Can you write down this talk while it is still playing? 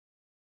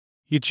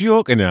You're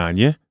joking, aren't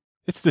you?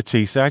 It's the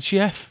Teesside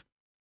Chef.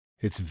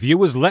 It's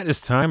viewers'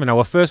 letters time, and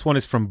our first one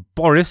is from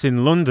Boris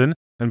in London.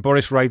 And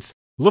Boris writes,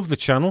 "Love the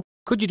channel.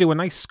 Could you do a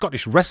nice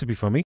Scottish recipe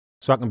for me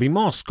so I can be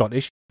more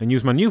Scottish and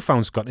use my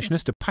newfound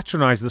Scottishness to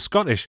patronise the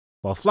Scottish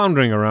while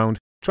floundering around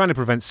trying to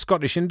prevent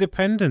Scottish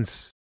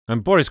independence?"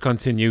 And Boris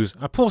continues,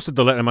 "I posted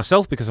the letter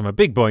myself because I'm a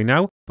big boy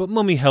now, but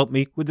Mummy helped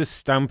me with the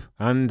stamp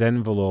and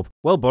envelope."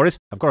 Well, Boris,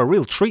 I've got a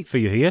real treat for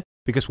you here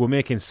because we're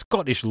making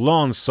Scottish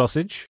Lorne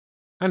sausage.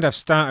 And I've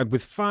started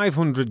with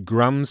 500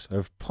 grams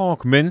of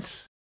pork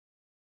mince,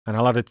 and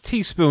I'll add a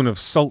teaspoon of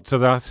salt to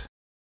that,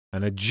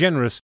 and a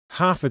generous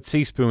half a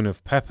teaspoon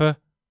of pepper,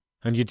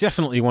 and you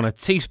definitely want a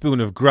teaspoon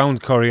of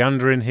ground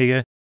coriander in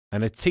here,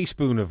 and a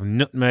teaspoon of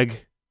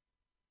nutmeg.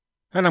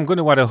 And I'm going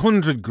to add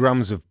 100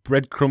 grams of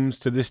breadcrumbs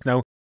to this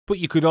now, but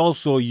you could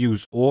also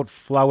use oat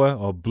flour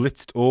or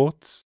blitzed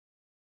oats.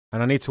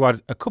 And I need to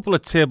add a couple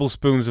of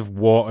tablespoons of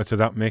water to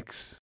that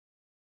mix,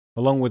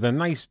 along with a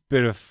nice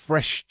bit of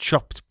fresh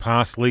chopped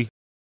parsley,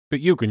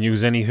 but you can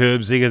use any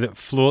herbs here that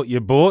float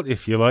your boat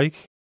if you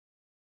like.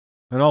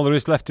 And all there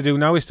is left to do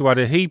now is to add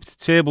a heaped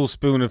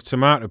tablespoon of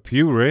tomato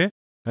puree,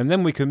 and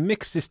then we can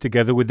mix this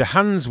together with the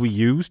hands we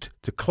used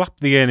to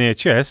clap the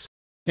NHS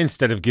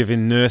instead of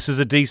giving nurses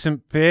a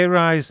decent pay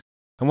rise.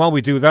 And while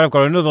we do that, I've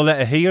got another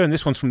letter here, and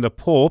this one's from the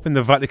Pope in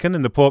the Vatican,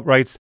 and the Pope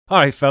writes,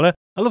 "Alright fella,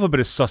 I love a bit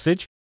of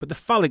sausage, but the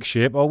phallic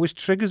shape always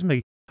triggers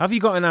me. Have you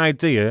got an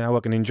idea how I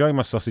can enjoy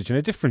my sausage in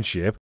a different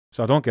shape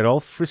so I don't get all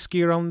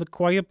frisky around the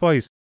quiet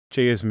boys?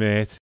 Cheers,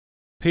 mate.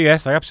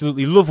 P.S. I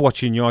absolutely love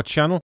watching your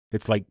channel.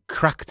 It's like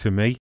crack to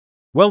me."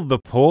 Well, the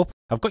Pope,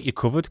 I've got you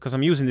covered because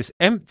I'm using this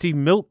empty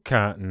milk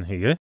carton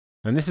here,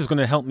 and this is going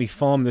to help me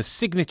form the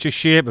signature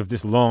shape of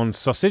this Lorne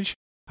sausage.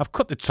 I've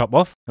cut the top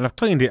off and I've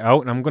cleaned it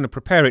out, and I'm going to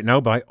prepare it now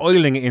by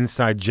oiling it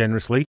inside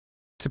generously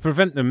to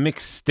prevent the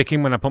mix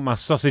sticking when I put my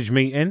sausage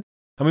meat in.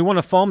 And we want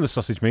to form the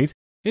sausage meat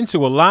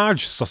into a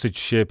large sausage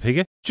shape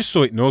here, just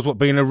so it knows what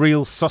being a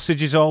real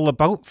sausage is all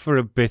about for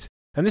a bit.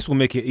 And this will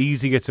make it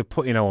easier to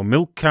put in our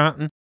milk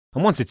carton.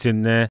 And once it's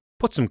in there,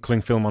 put some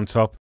cling film on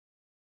top.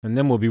 And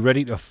then we'll be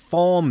ready to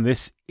form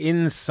this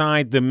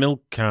inside the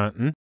milk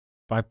carton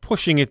by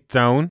pushing it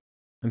down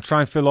and try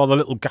and fill all the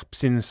little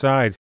gaps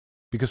inside,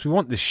 because we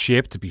want this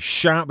shape to be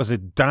sharp as a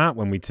dart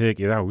when we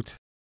take it out.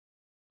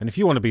 And if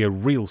you want to be a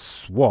real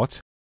swat,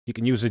 you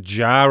can use a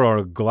jar or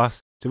a glass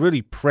to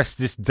really press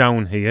this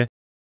down here.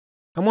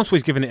 And once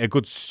we've given it a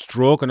good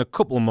stroke and a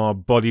couple more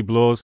body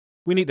blows,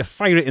 we need to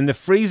fire it in the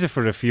freezer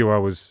for a few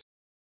hours.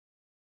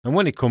 And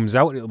when it comes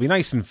out, it'll be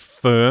nice and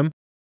firm,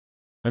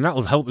 and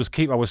that'll help us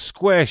keep our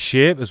square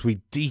shape as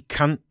we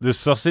decant the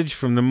sausage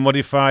from the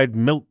modified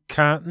milk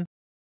carton.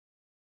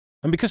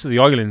 And because of the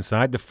oil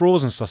inside, the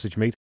frozen sausage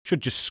meat should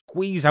just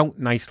squeeze out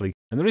nicely,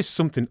 and there is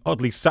something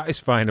oddly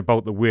satisfying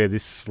about the way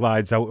this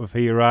slides out of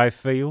here, I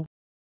feel.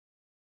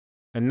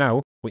 And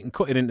now we can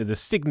cut it into the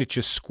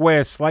signature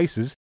square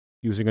slices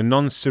using a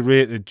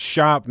non-serrated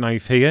sharp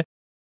knife here.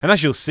 And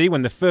as you'll see,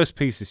 when the first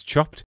piece is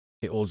chopped,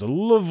 it holds a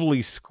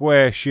lovely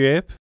square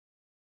shape.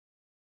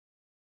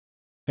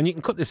 And you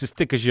can cut this as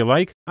thick as you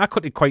like. I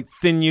cut it quite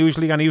thin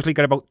usually, and I usually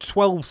get about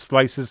 12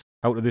 slices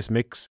out of this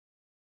mix.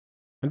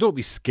 And don't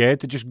be scared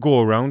to just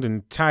go around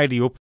and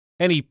tidy up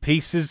any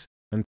pieces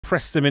and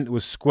press them into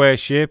a square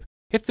shape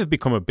if they've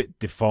become a bit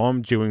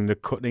deformed during the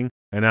cutting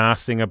and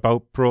arsing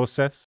about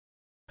process.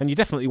 And you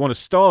definitely want to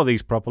store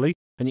these properly,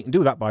 and you can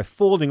do that by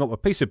folding up a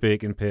piece of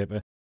baking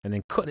paper and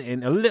then cutting it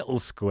into little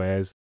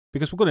squares,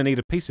 because we're going to need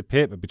a piece of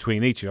paper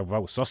between each of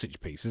our sausage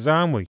pieces,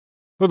 aren't we?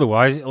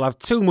 Otherwise, it'll have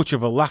too much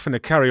of a laugh and a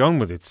carry on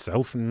with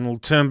itself, and it'll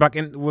turn back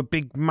into a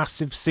big,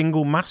 massive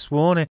single mass,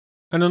 won't it?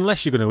 And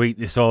unless you're going to eat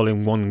this all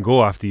in one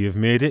go after you've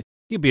made it,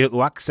 you'll be able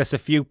to access a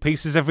few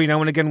pieces every now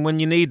and again when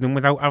you need them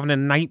without having a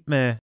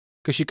nightmare,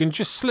 because you can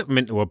just slip them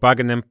into a bag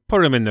and then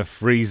put them in the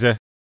freezer.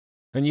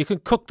 And you can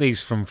cook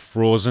these from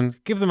frozen.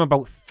 Give them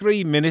about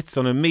 3 minutes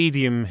on a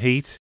medium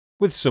heat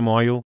with some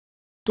oil.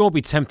 Don't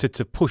be tempted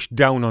to push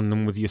down on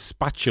them with your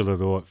spatula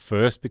though at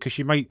first, because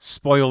you might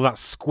spoil that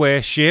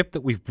square shape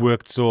that we've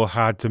worked so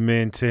hard to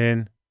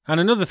maintain. And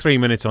another 3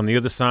 minutes on the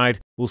other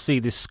side will see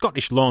this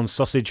Scottish Lorne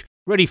sausage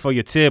ready for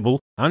your table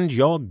and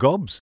your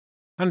gobs.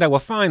 And our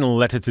final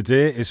letter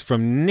today is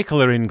from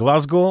Nicola in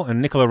Glasgow,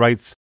 and Nicola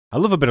writes, "I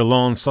love a bit of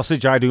Lorne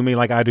sausage, I do me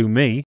like I do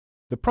me.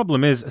 The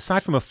problem is,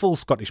 aside from a full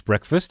Scottish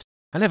breakfast,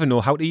 I never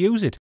know how to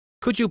use it.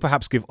 Could you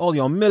perhaps give all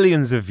your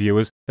millions of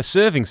viewers a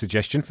serving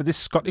suggestion for this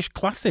Scottish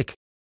classic?"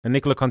 And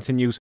Nicola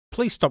continues,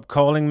 "Please stop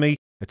calling me,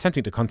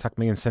 attempting to contact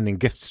me and sending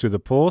gifts through the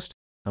post.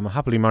 I'm a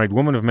happily married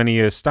woman of many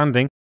years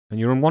standing, and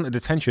your unwanted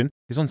attention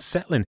is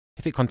unsettling.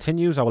 If it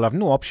continues, I will have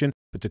no option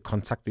but to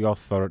contact the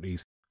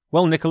authorities."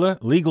 Well, Nicola,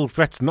 legal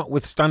threats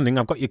notwithstanding,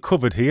 I've got you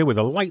covered here with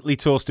a lightly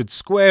toasted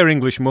square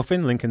English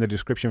muffin, link in the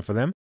description for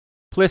them.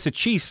 Place a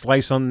cheese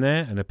slice on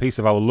there, and a piece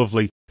of our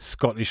lovely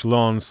Scottish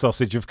Lorne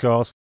sausage, of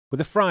course, with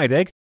a fried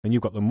egg, and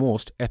you've got the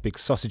most epic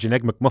sausage and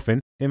egg McMuffin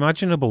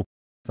imaginable.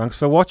 Thanks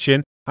for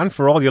watching, and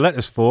for all your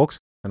letters, folks,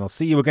 and I'll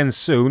see you again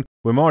soon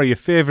with more of your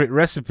favourite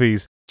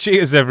recipes.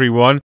 Cheers,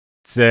 everyone.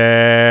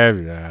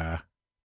 Ta-ra.